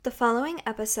The following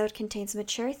episode contains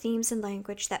mature themes and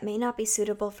language that may not be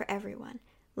suitable for everyone.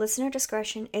 Listener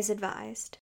discretion is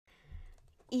advised.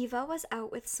 Eva was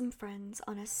out with some friends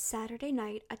on a Saturday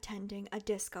night attending a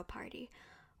disco party.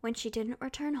 When she didn't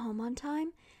return home on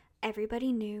time,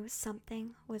 everybody knew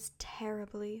something was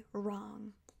terribly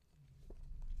wrong.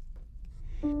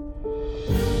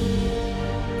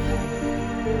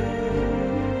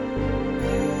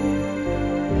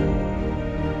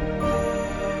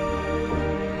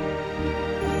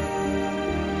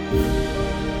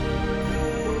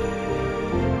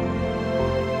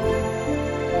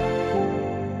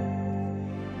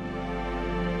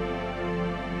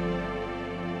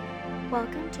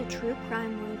 Welcome to True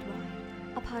Crime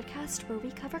Worldwide, a podcast where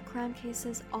we cover crime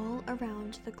cases all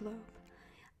around the globe.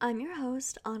 I'm your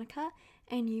host, Annika,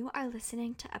 and you are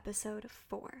listening to episode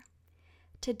 4.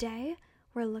 Today,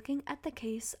 we're looking at the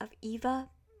case of Eva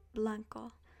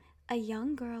Blanco, a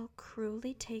young girl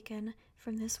cruelly taken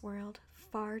from this world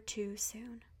far too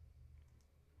soon.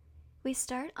 We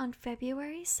start on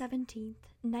February 17th,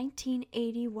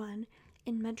 1981,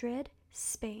 in Madrid,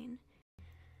 Spain,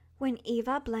 when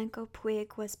Eva Blanco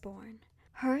Puig was born.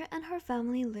 Her and her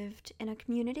family lived in a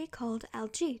community called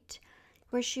Algete,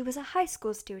 where she was a high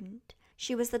school student.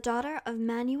 She was the daughter of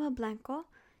Manuel Blanco,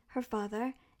 her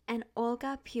father, and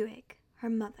Olga Puig, her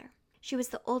mother. She was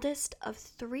the oldest of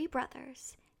 3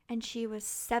 brothers, and she was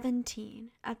 17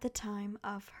 at the time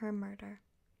of her murder.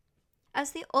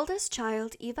 As the oldest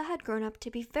child, Eva had grown up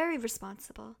to be very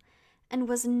responsible and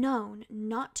was known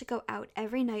not to go out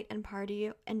every night and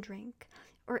party and drink,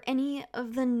 or any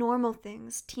of the normal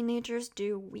things teenagers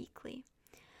do weekly.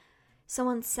 So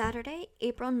on Saturday,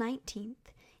 April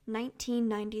 19th,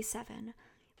 1997,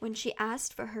 when she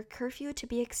asked for her curfew to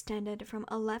be extended from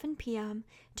 11 p.m.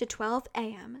 to 12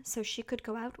 a.m. so she could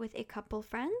go out with a couple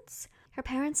friends, her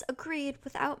parents agreed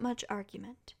without much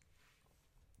argument.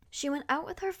 She went out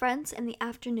with her friends in the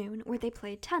afternoon where they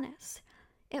played tennis.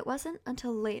 It wasn't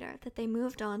until later that they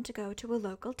moved on to go to a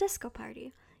local disco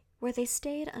party, where they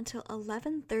stayed until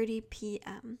 11:30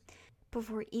 p.m.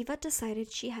 before Eva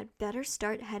decided she had better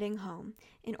start heading home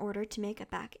in order to make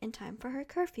it back in time for her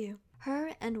curfew.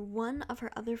 Her and one of her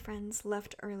other friends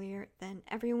left earlier than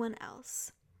everyone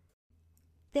else.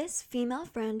 This female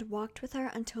friend walked with her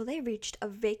until they reached a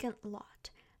vacant lot,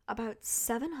 about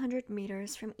 700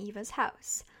 meters from Eva's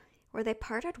house, where they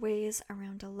parted ways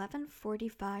around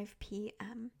 11:45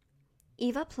 p.m.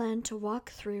 Eva planned to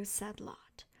walk through said lot.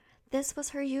 This was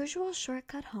her usual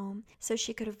shortcut home, so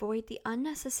she could avoid the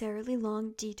unnecessarily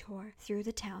long detour through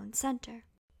the town center.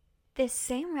 This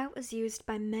same route was used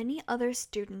by many other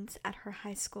students at her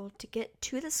high school to get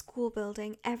to the school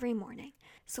building every morning,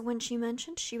 so when she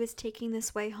mentioned she was taking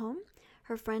this way home,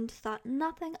 her friend thought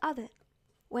nothing of it.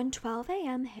 When 12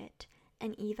 a.m. hit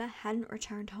and Eva hadn't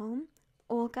returned home,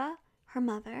 Olga, her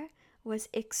mother, was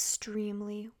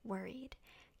extremely worried.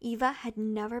 Eva had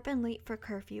never been late for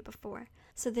curfew before,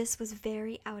 so this was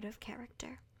very out of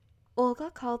character. Olga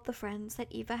called the friends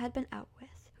that Eva had been out with,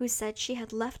 who said she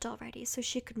had left already so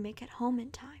she could make it home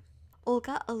in time.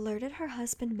 Olga alerted her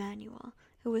husband Manuel,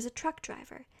 who was a truck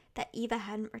driver, that Eva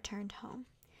hadn't returned home.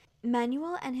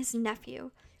 Manuel and his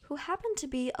nephew, who happened to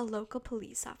be a local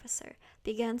police officer,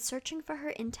 began searching for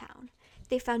her in town.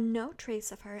 They found no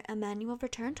trace of her, and Manuel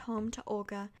returned home to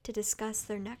Olga to discuss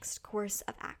their next course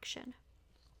of action.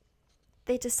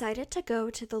 They decided to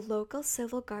go to the local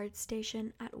civil guard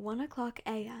station at 1:00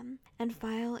 a.m. and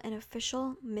file an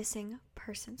official missing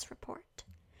persons report.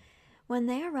 When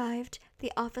they arrived,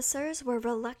 the officers were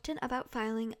reluctant about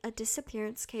filing a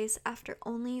disappearance case after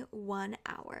only 1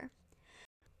 hour.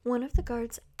 One of the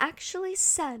guards actually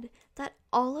said that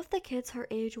all of the kids her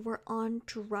age were on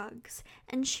drugs,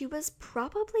 and she was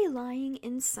probably lying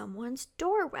in someone's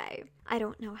doorway. I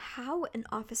don't know how an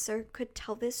officer could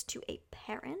tell this to a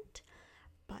parent,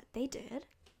 but they did.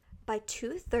 By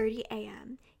 2:30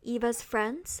 a.m., Eva's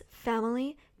friends,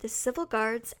 family, the civil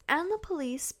guards, and the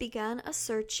police began a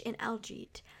search in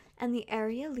Algete and the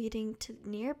area leading to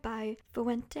nearby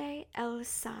Fuente El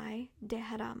Sai de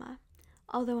Jarama,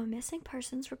 although a missing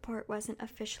persons report wasn't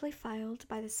officially filed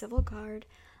by the civil guard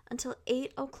until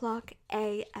 8:00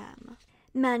 a.m.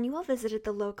 Manuel visited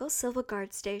the local civil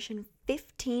guard station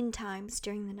 15 times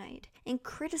during the night and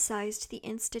criticized the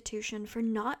institution for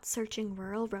not searching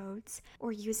rural roads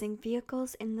or using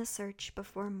vehicles in the search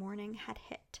before morning had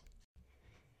hit.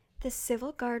 The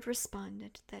civil guard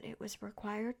responded that it was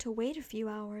required to wait a few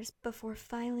hours before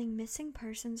filing missing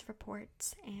persons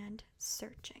reports and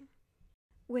searching,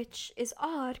 which is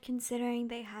odd considering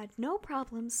they had no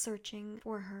problem searching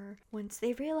for her once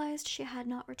they realized she had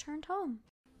not returned home.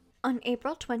 On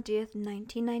April 20th,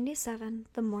 1997,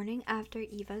 the morning after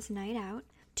Eva's night out,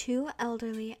 two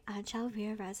elderly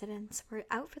Ajalvir residents were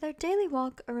out for their daily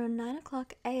walk around 9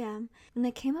 o'clock a.m. when they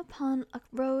came upon a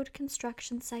road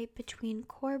construction site between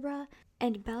Corbra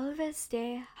and Belvis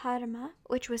de Harma,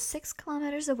 which was 6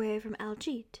 kilometers away from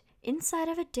Algete. Inside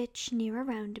of a ditch near a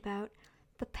roundabout,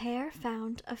 the pair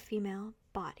found a female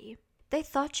body. They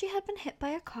thought she had been hit by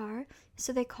a car,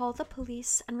 so they called the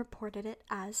police and reported it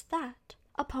as that.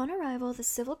 Upon arrival, the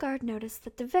civil guard noticed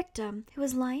that the victim, who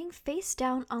was lying face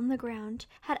down on the ground,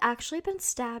 had actually been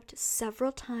stabbed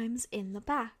several times in the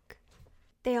back.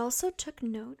 They also took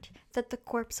note that the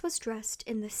corpse was dressed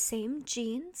in the same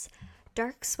jeans,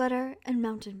 dark sweater, and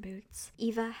mountain boots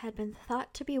Eva had been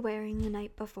thought to be wearing the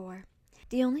night before.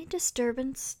 The only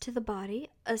disturbance to the body,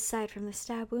 aside from the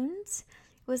stab wounds,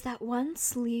 was that one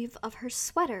sleeve of her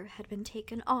sweater had been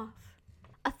taken off.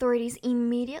 Authorities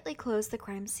immediately closed the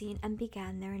crime scene and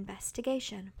began their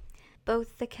investigation.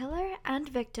 Both the killer and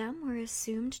victim were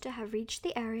assumed to have reached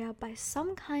the area by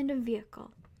some kind of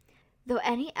vehicle, though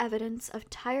any evidence of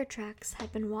tire tracks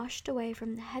had been washed away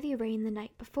from the heavy rain the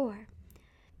night before.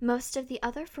 Most of the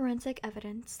other forensic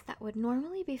evidence that would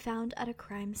normally be found at a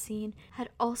crime scene had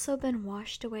also been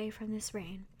washed away from this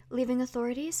rain, leaving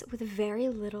authorities with very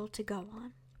little to go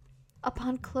on.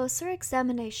 Upon closer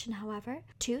examination, however,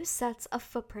 2 sets of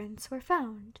footprints were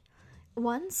found.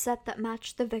 One set that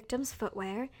matched the victim's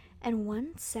footwear, and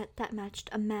one set that matched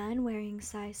a man wearing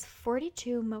size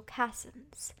 42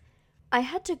 moccasins. I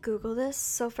had to Google this,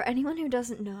 so for anyone who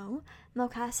doesn't know,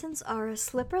 moccasins are a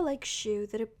slipper-like shoe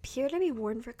that appear to be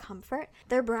worn for comfort.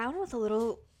 They're brown with a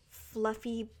little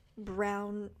fluffy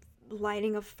brown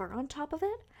lining of fur on top of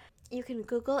it. You can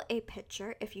Google a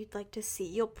picture if you'd like to see.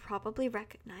 You'll probably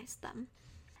recognize them.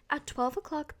 At 12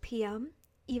 o'clock p.m.,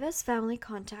 Eva's family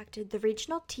contacted the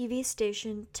regional TV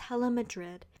station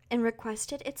Telemadrid and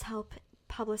requested its help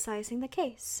publicizing the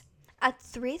case. At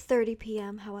 3:30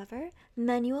 p.m., however,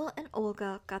 Manuel and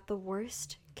Olga got the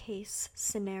worst case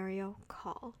scenario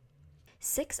call.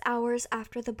 6 hours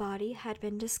after the body had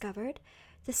been discovered,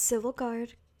 the civil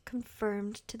guard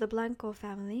confirmed to the Blanco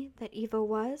family that Eva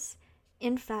was,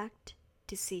 in fact,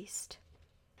 deceased.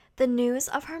 The news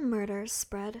of her murder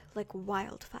spread like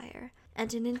wildfire,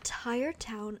 and an entire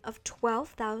town of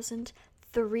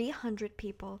 12,300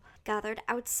 people gathered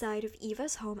outside of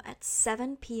Eva's home at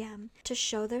 7 p.m. to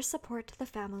show their support to the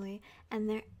family and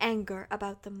their anger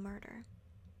about the murder.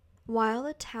 While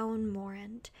the town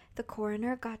mourned, the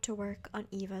coroner got to work on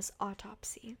Eva's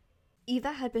autopsy.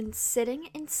 Eva had been sitting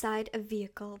inside a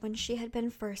vehicle when she had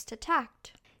been first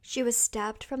attacked. She was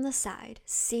stabbed from the side,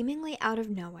 seemingly out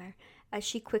of nowhere, as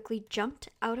she quickly jumped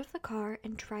out of the car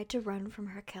and tried to run from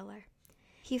her killer.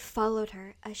 He followed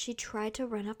her as she tried to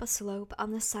run up a slope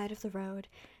on the side of the road,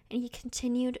 and he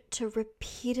continued to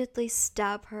repeatedly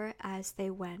stab her as they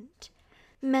went.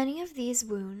 Many of these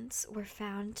wounds were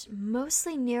found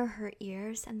mostly near her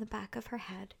ears and the back of her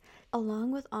head,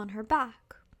 along with on her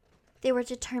back. They were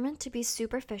determined to be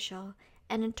superficial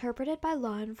and interpreted by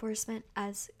law enforcement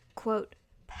as, quote,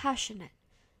 passionate,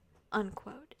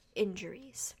 unquote,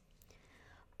 injuries.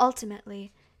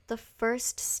 Ultimately, the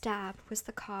first stab was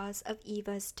the cause of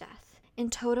Eva's death. In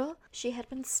total, she had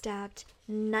been stabbed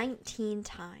 19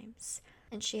 times,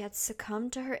 and she had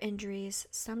succumbed to her injuries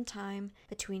sometime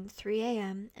between 3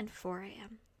 a.m. and 4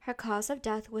 a.m. Her cause of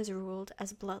death was ruled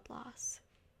as blood loss.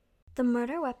 The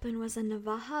murder weapon was a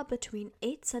navaja between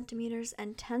 8 centimeters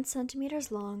and 10 centimeters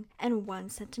long and 1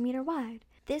 centimeter wide.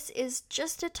 This is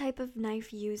just a type of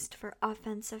knife used for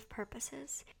offensive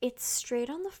purposes. It's straight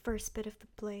on the first bit of the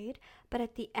blade, but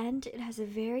at the end it has a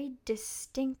very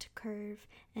distinct curve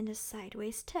and a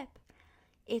sideways tip.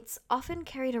 It's often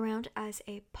carried around as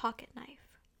a pocket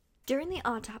knife. During the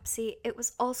autopsy, it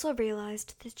was also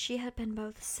realized that she had been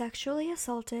both sexually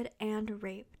assaulted and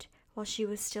raped while she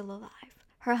was still alive.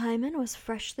 Her hymen was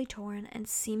freshly torn, and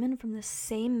semen from the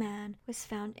same man was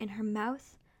found in her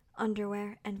mouth,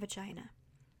 underwear, and vagina.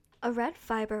 A red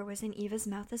fiber was in Eva's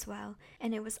mouth as well,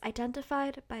 and it was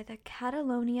identified by the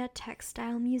Catalonia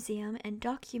Textile Museum and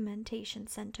Documentation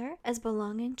Center as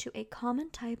belonging to a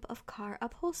common type of car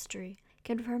upholstery,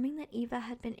 confirming that Eva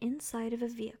had been inside of a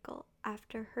vehicle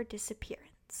after her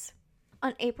disappearance.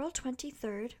 On April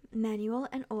 23rd, Manuel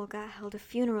and Olga held a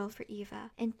funeral for Eva,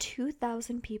 and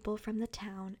 2,000 people from the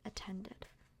town attended.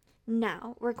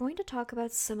 Now, we're going to talk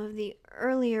about some of the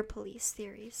earlier police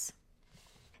theories.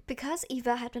 Because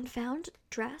Eva had been found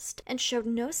dressed and showed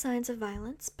no signs of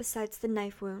violence besides the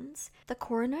knife wounds, the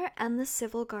coroner and the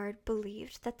civil guard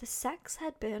believed that the sex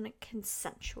had been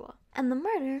consensual, and the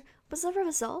murder was a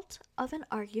result of an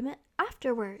argument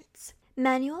afterwards.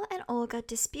 Manuel and Olga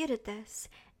disputed this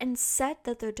and said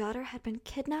that their daughter had been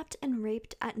kidnapped and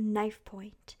raped at knife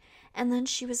point, and then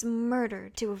she was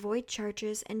murdered to avoid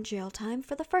charges and jail time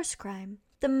for the first crime.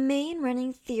 The main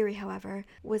running theory, however,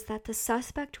 was that the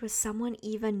suspect was someone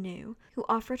Eva knew who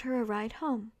offered her a ride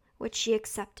home, which she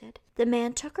accepted. The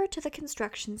man took her to the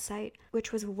construction site,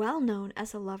 which was well known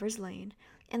as a lover's lane,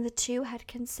 and the two had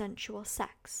consensual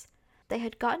sex. They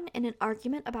had gotten in an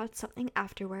argument about something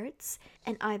afterwards,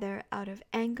 and either out of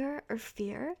anger or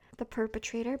fear, the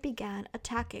perpetrator began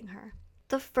attacking her.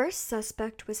 The first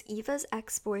suspect was Eva's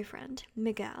ex-boyfriend,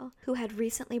 Miguel, who had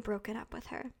recently broken up with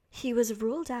her. He was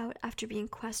ruled out after being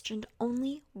questioned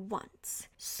only once,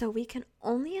 so we can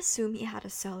only assume he had a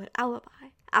solid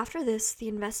alibi. After this, the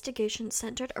investigation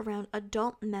centered around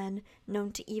adult men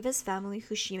known to Eva's family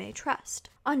who she may trust.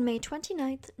 On May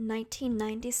 29,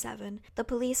 1997, the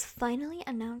police finally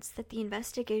announced that the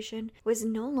investigation was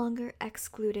no longer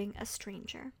excluding a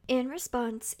stranger. In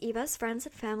response, Eva's friends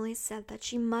and family said that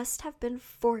she must have been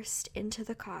forced into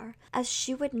the car, as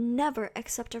she would never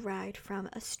accept a ride from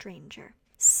a stranger.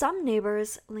 Some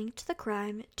neighbors linked the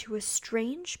crime to a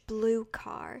strange blue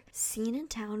car seen in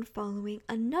town following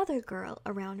another girl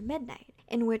around midnight,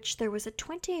 in which there was a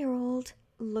 20-year-old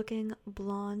looking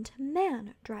blonde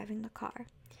man driving the car.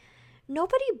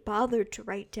 Nobody bothered to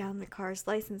write down the car's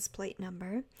license plate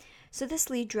number, so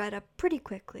this lead dried up pretty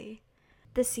quickly.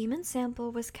 The semen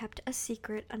sample was kept a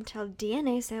secret until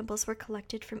DNA samples were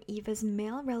collected from Eva's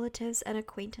male relatives and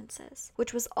acquaintances,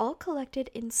 which was all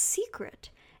collected in secret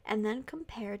and then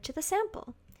compared to the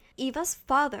sample. Eva's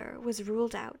father was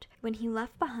ruled out when he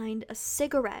left behind a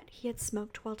cigarette he had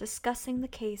smoked while discussing the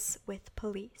case with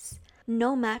police.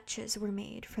 No matches were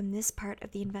made from this part of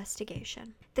the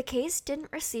investigation. The case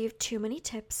didn't receive too many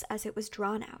tips as it was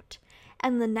drawn out,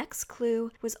 and the next clue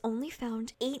was only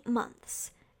found 8 months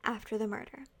after the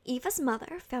murder. Eva's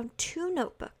mother found 2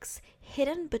 notebooks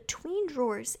hidden between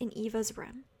drawers in Eva's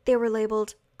room. They were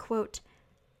labeled, quote,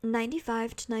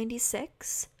 95 to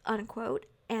 96, unquote,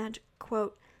 and,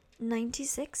 quote,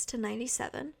 96 to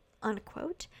 97,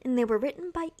 unquote, and they were written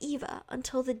by Eva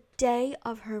until the day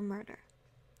of her murder.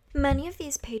 Many of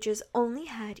these pages only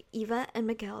had Eva and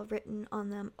Miguel written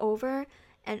on them over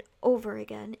and over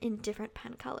again in different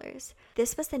pen colors.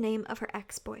 This was the name of her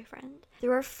ex-boyfriend.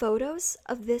 There are photos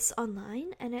of this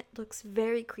online, and it looks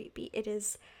very creepy. It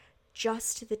is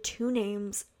just the 2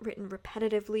 names written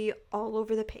repetitively all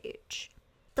over the page.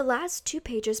 The last 2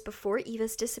 pages before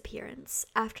Eva's disappearance,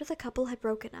 after the couple had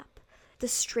broken up, the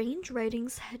strange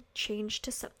writings had changed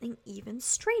to something even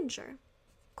stranger.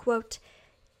 Quote,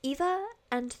 Eva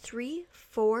and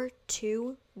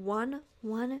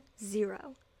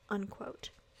 342110,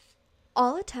 unquote.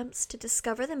 All attempts to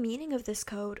discover the meaning of this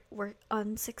code were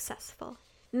unsuccessful.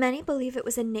 Many believe it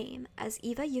was a name, as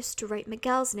Eva used to write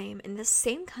Miguel's name in the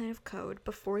same kind of code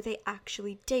before they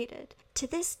actually dated. To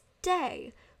this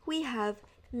day, we have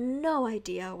no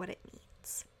idea what it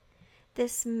means.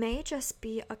 This may just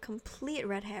be a complete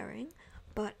red herring,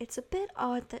 but it's a bit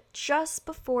odd that just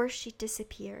before she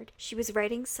disappeared, she was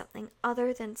writing something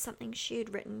other than something she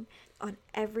had written on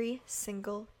every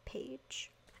single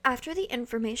page. After the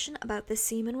information about the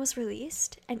semen was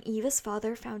released, and Eva's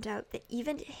father found out that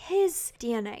even his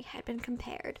DNA had been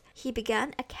compared, he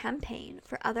began a campaign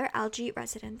for other Algiers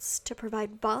residents to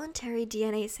provide voluntary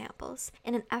DNA samples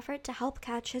in an effort to help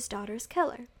catch his daughter's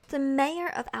killer. The mayor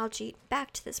of Algiers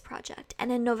backed this project,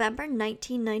 and in November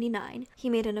 1999, he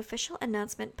made an official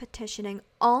announcement petitioning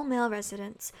all male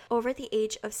residents over the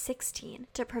age of 16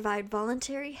 to provide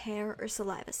voluntary hair or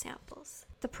saliva samples.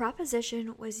 The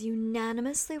proposition was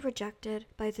unanimously rejected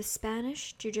by the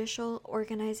Spanish judicial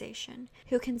organization,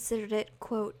 who considered it,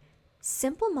 quote,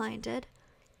 simple-minded,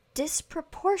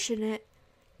 disproportionate,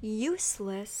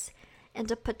 useless, and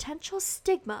a potential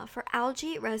stigma for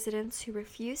Algiers residents who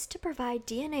refused to provide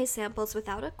DNA samples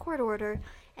without a court order,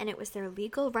 and it was their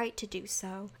legal right to do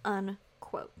so,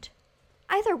 unquote.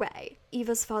 Either way,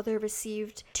 Eva's father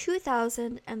received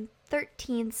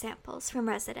 2,013 samples from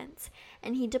residents,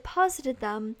 and he deposited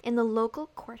them in the local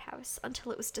courthouse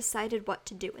until it was decided what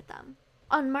to do with them.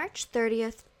 On March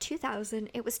 30th, 2000,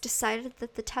 it was decided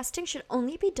that the testing should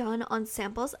only be done on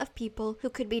samples of people who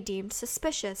could be deemed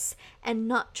suspicious, and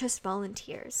not just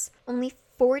volunteers. Only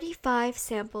 45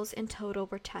 samples in total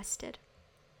were tested,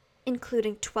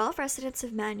 including 12 residents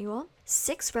of Manuel,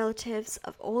 6 relatives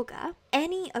of Olga,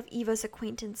 any of Eva's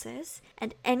acquaintances,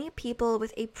 and any people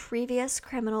with a previous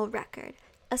criminal record,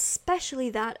 especially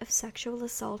that of sexual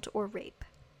assault or rape.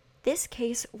 This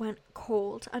case went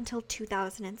cold until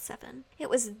 2007.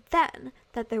 It was then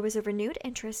that there was a renewed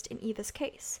interest in Eva's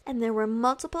case, and there were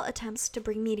multiple attempts to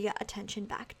bring media attention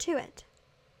back to it.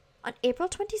 On April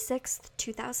 26,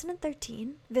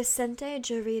 2013, Vicente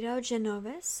Garrido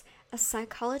Genoves, a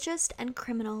psychologist and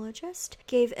criminologist,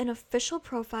 gave an official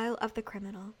profile of the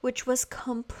criminal, which was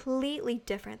completely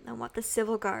different than what the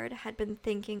Civil Guard had been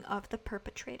thinking of the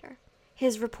perpetrator.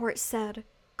 His report said,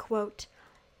 quote,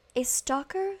 "A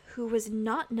stalker who was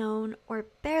not known or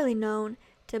barely known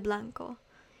to Blanco.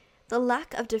 The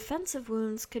lack of defensive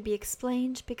wounds could be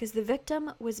explained because the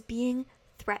victim was being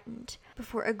threatened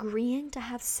before agreeing to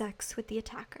have sex with the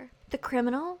attacker. The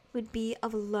criminal would be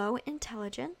of low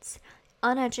intelligence,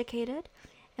 uneducated,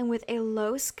 and with a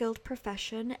low-skilled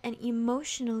profession and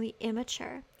emotionally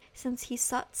immature, since he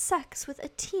sought sex with a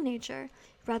teenager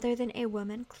rather than a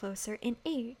woman closer in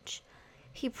age.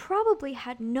 He probably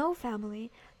had no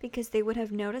family because they would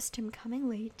have noticed him coming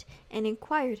late and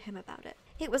inquired him about it.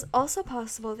 It was also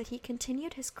possible that he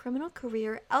continued his criminal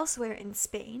career elsewhere in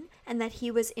Spain and that he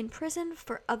was in prison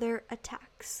for other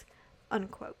attacks."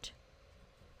 Unquote.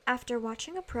 After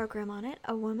watching a program on it,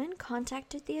 a woman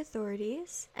contacted the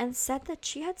authorities and said that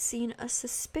she had seen a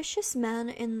suspicious man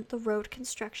in the road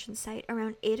construction site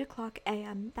around 8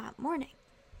 a.m. that morning.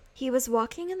 He was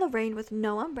walking in the rain with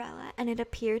no umbrella, and it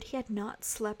appeared he had not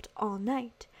slept all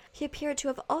night. He appeared to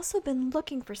have also been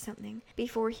looking for something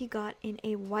before he got in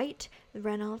a white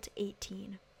Renault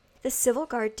 18. The Civil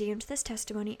Guard deemed this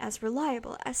testimony as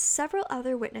reliable, as several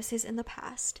other witnesses in the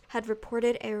past had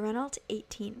reported a Renault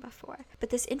 18 before, but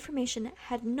this information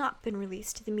had not been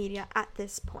released to the media at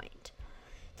this point.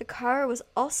 The car was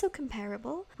also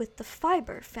comparable with the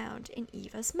fiber found in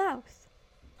Eva's mouth.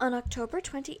 On October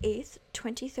 28,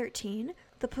 2013,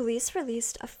 the police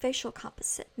released a facial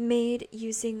composite made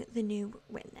using the new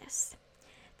witness.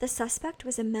 The suspect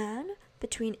was a man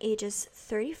between ages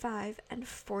 35 and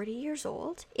 40 years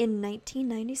old in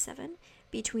 1997,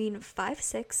 between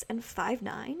 5'6" and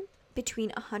 5'9",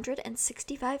 between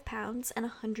 165 pounds and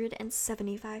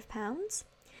 175 pounds,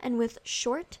 and with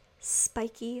short,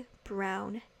 spiky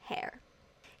brown hair.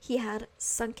 He had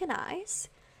sunken eyes,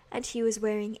 and he was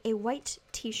wearing a white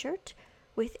t-shirt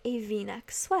with a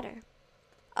V-neck sweater.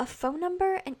 A phone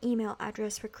number and email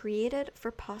address were created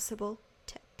for possible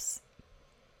tips.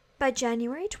 By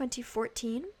January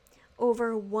 2014,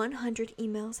 over 100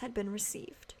 emails had been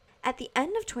received. At the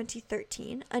end of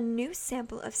 2013, a new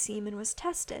sample of semen was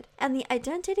tested, and the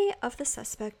identity of the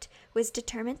suspect was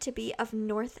determined to be of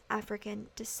North African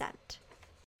descent.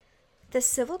 The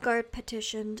Civil Guard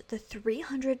petitioned the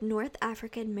 300 North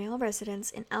African male residents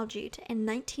in Algiers in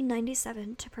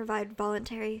 1997 to provide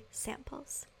voluntary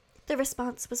samples. The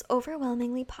response was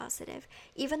overwhelmingly positive,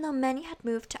 even though many had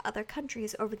moved to other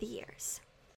countries over the years.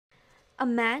 A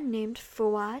man named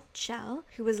Fouad Chel,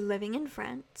 who was living in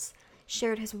France,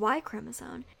 shared his Y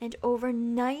chromosome, and over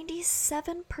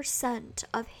 97%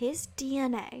 of his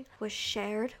DNA was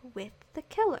shared with the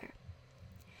killer.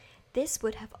 This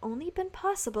would have only been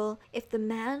possible if the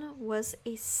man was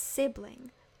a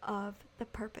sibling of the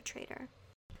perpetrator.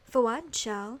 Fouad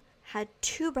Chel had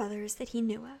two brothers that he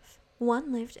knew of.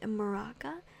 One lived in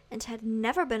Morocco and had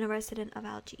never been a resident of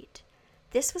Algiers.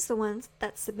 This was the one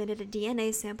that submitted a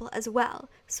DNA sample as well,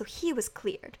 so he was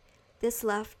cleared. This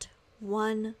left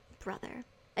one brother.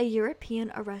 A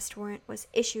European arrest warrant was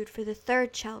issued for the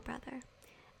third Chel brother,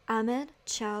 Ahmed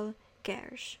Chel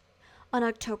Gerge. On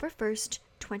October 1st,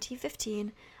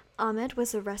 2015, Ahmed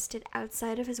was arrested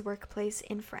outside of his workplace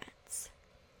in France.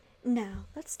 Now,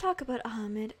 let's talk about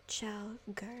Ahmed Chel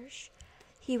Gerge.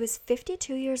 He was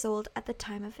 52 years old at the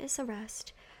time of his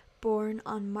arrest, born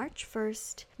on March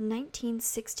 1st,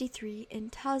 1963 in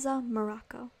Taza,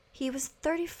 Morocco. He was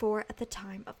 34 at the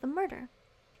time of the murder.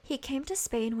 He came to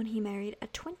Spain when he married a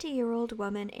 20-year-old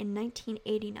woman in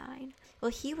 1989,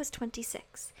 while he was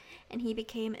 26, and he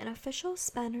became an official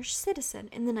Spanish citizen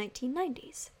in the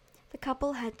 1990s. The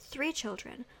couple had 3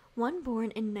 children, one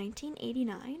born in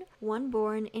 1989, one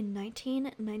born in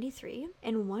 1993,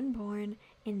 and one born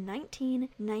in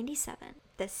 1997,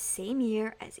 the same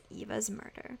year as Eva's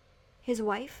murder. His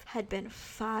wife had been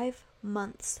 5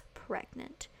 months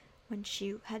pregnant when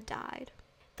she had died.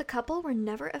 The couple were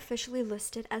never officially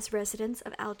listed as residents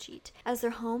of Algiers, as their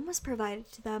home was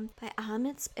provided to them by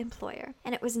Ahmed's employer,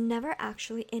 and it was never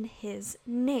actually in his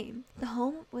name. The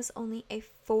home was only a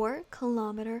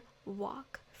 4-kilometer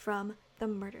walk from the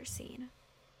murder scene.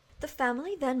 The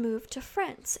family then moved to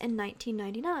France in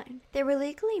 1999. They were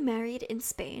legally married in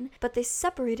Spain, but they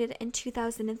separated in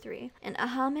 2003, and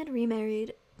Ahmed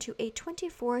remarried to a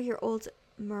 24-year-old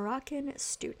Moroccan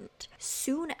student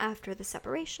soon after the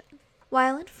separation.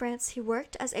 While in France, he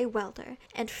worked as a welder,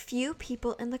 and few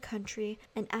people in the country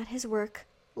and at his work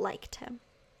liked him.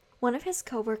 One of his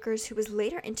co-workers, who was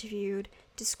later interviewed,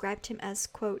 described him as,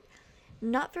 quote,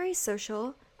 not very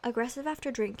social, aggressive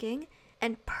after drinking,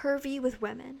 and pervy with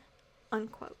women,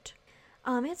 unquote.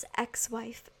 Ahmed's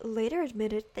ex-wife later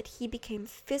admitted that he became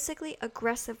physically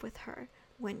aggressive with her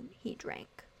when he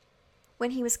drank.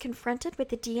 When he was confronted with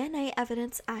the DNA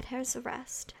evidence at his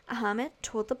arrest, Ahmed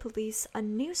told the police a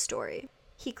new story.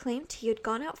 He claimed he had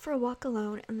gone out for a walk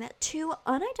alone and that 2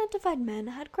 unidentified men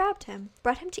had grabbed him,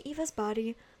 brought him to Eva's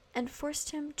body, and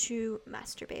forced him to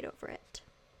masturbate over it.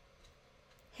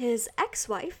 His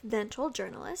ex-wife then told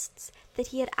journalists that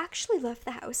he had actually left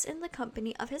the house in the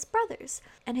company of his brothers,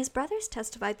 and his brothers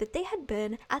testified that they had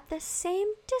been at the same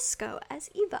disco as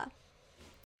Eva.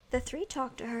 The 3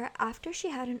 talked to her after she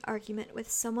had an argument with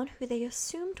someone who they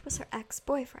assumed was her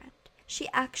ex-boyfriend. She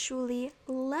actually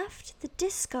left the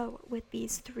disco with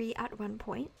these 3 at one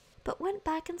point, but went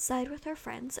back inside with her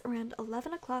friends around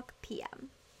 11 o'clock p.m.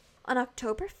 On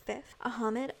October 5th,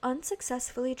 Ahmed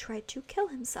unsuccessfully tried to kill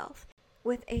himself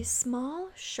with a small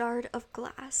shard of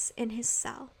glass in his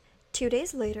cell. 2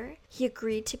 days later, he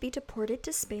agreed to be deported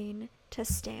to Spain to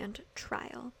stand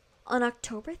trial. On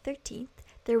October 13th,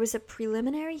 there was a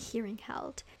preliminary hearing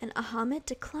held, and Ahmed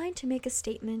declined to make a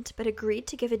statement but agreed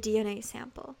to give a DNA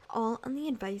sample, all on the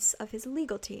advice of his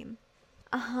legal team.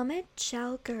 Ahmed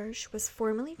Chal Gersh was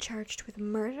formally charged with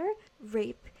murder,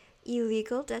 rape,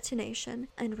 illegal detonation,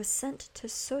 and was sent to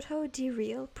Soto de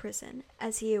Real prison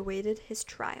as he awaited his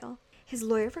trial. His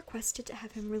lawyer requested to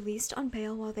have him released on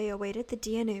bail while they awaited the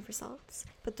DNA results,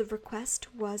 but the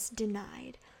request was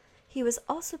denied. He was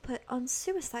also put on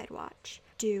suicide watch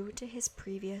due to his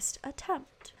previous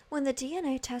attempt. When the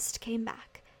DNA test came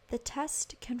back, the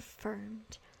test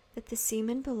confirmed that the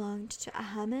semen belonged to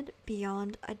Ahmed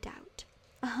beyond a doubt.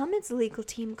 Ahmed's legal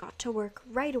team got to work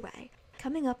right away,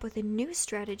 coming up with a new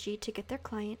strategy to get their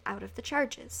client out of the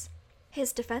charges.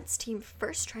 His defense team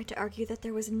first tried to argue that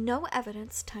there was no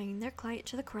evidence tying their client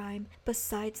to the crime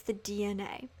besides the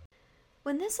DNA.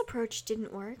 When this approach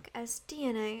didn't work, as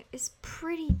DNA is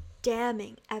pretty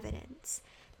damning evidence,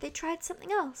 they tried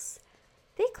something else.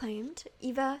 They claimed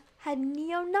Eva had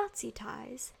neo-Nazi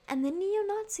ties, and the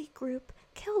neo-Nazi group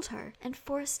killed her and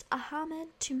forced Ahmed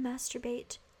to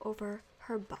masturbate over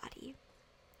her body.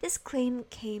 This claim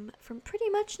came from pretty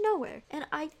much nowhere, and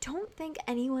I don't think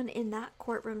anyone in that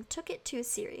courtroom took it too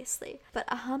seriously,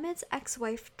 but Ahmed's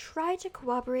ex-wife tried to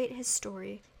corroborate his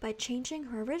story by changing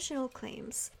her original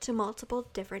claims to multiple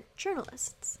different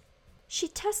journalists. She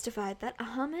testified that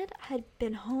Ahmed had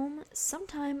been home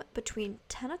sometime between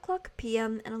 10 o'clock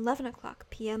p.m. and 11 o'clock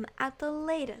p.m. at the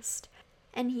latest,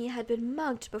 and he had been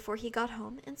mugged before he got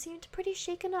home and seemed pretty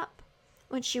shaken up.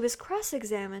 When she was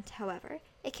cross-examined, however,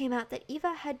 it came out that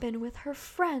Eva had been with her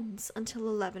friends until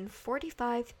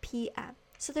 11:45 p.m.,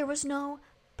 so there was no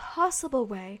possible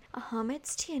way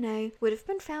Ahmed's DNA would have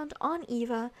been found on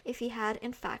Eva if he had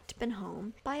in fact been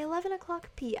home by 11 o'clock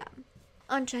p.m.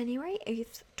 On January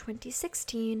 8,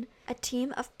 2016, a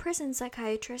team of prison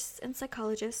psychiatrists and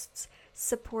psychologists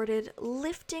supported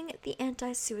lifting the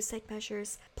anti-suicide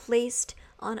measures placed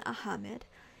on Ahmed,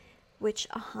 which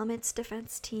Ahmed's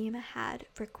defense team had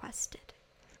requested.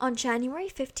 On January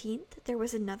 15th, there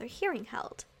was another hearing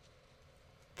held.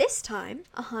 This time,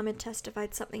 Ahmed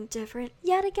testified something different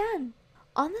yet again.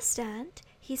 On the stand,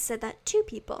 he said that 2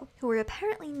 people, who were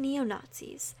apparently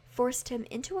neo-Nazis, forced him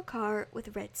into a car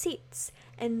with red seats,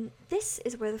 and this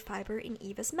is where the fiber in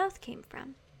Eva's mouth came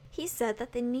from. He said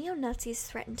that the neo-Nazis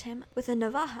threatened him with a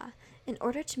navaja in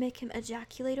order to make him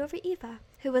ejaculate over Eva,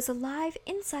 who was alive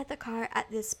inside the car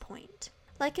at this point.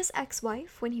 Like his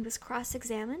ex-wife, when he was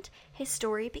cross-examined, his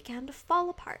story began to fall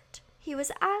apart. He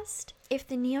was asked if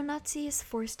the neo-Nazis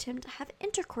forced him to have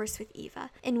intercourse with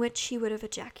Eva, in which he would have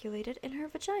ejaculated in her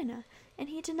vagina, and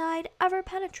he denied ever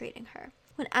penetrating her.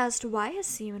 When asked why his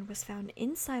semen was found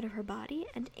inside of her body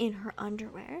and in her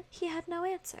underwear, he had no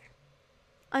answer.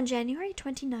 On January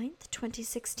 29,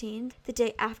 2016, the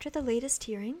day after the latest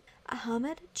hearing,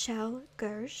 Ahmed Chal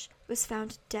Gersh was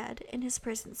found dead in his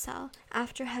prison cell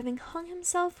after having hung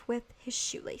himself with his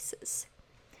shoelaces.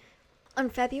 On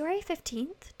February 15,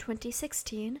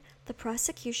 2016, the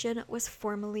prosecution was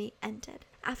formally ended.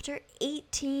 After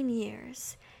 18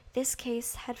 years, this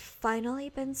case had finally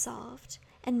been solved,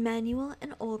 and Manuel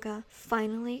and Olga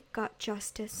finally got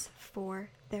justice for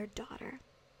their daughter.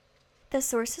 The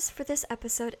sources for this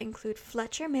episode include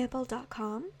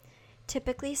FletcherMaple.com,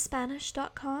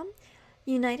 TypicallySpanish.com,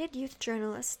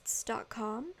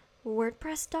 UnitedYouthJournalists.com,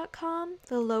 WordPress.com,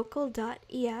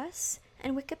 TheLocal.es,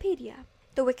 and Wikipedia.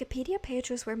 The Wikipedia page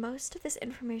was where most of this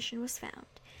information was found,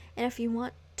 and if you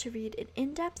want to read an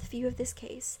in-depth view of this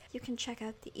case, you can check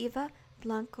out the Eva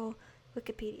Blanco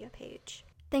Wikipedia page.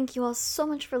 Thank you all so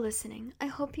much for listening. I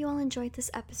hope you all enjoyed this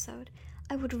episode.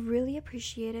 I would really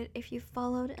appreciate it if you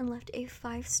followed and left a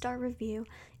 5-star review,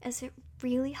 as it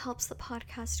really helps the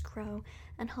podcast grow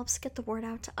and helps get the word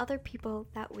out to other people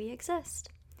that we exist.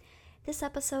 This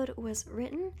episode was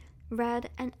written, read,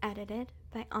 and edited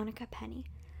by Annika Penny.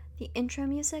 The intro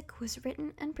music was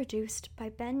written and produced by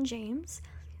Ben James,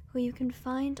 who you can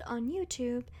find on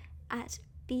YouTube at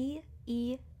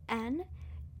BenJemima.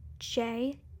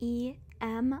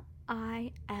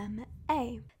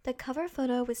 The cover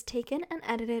photo was taken and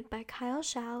edited by Kyle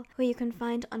Schall, who you can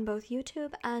find on both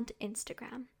YouTube and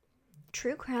Instagram.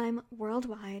 True Crime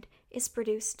Worldwide is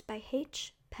produced by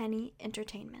H. Penny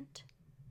Entertainment.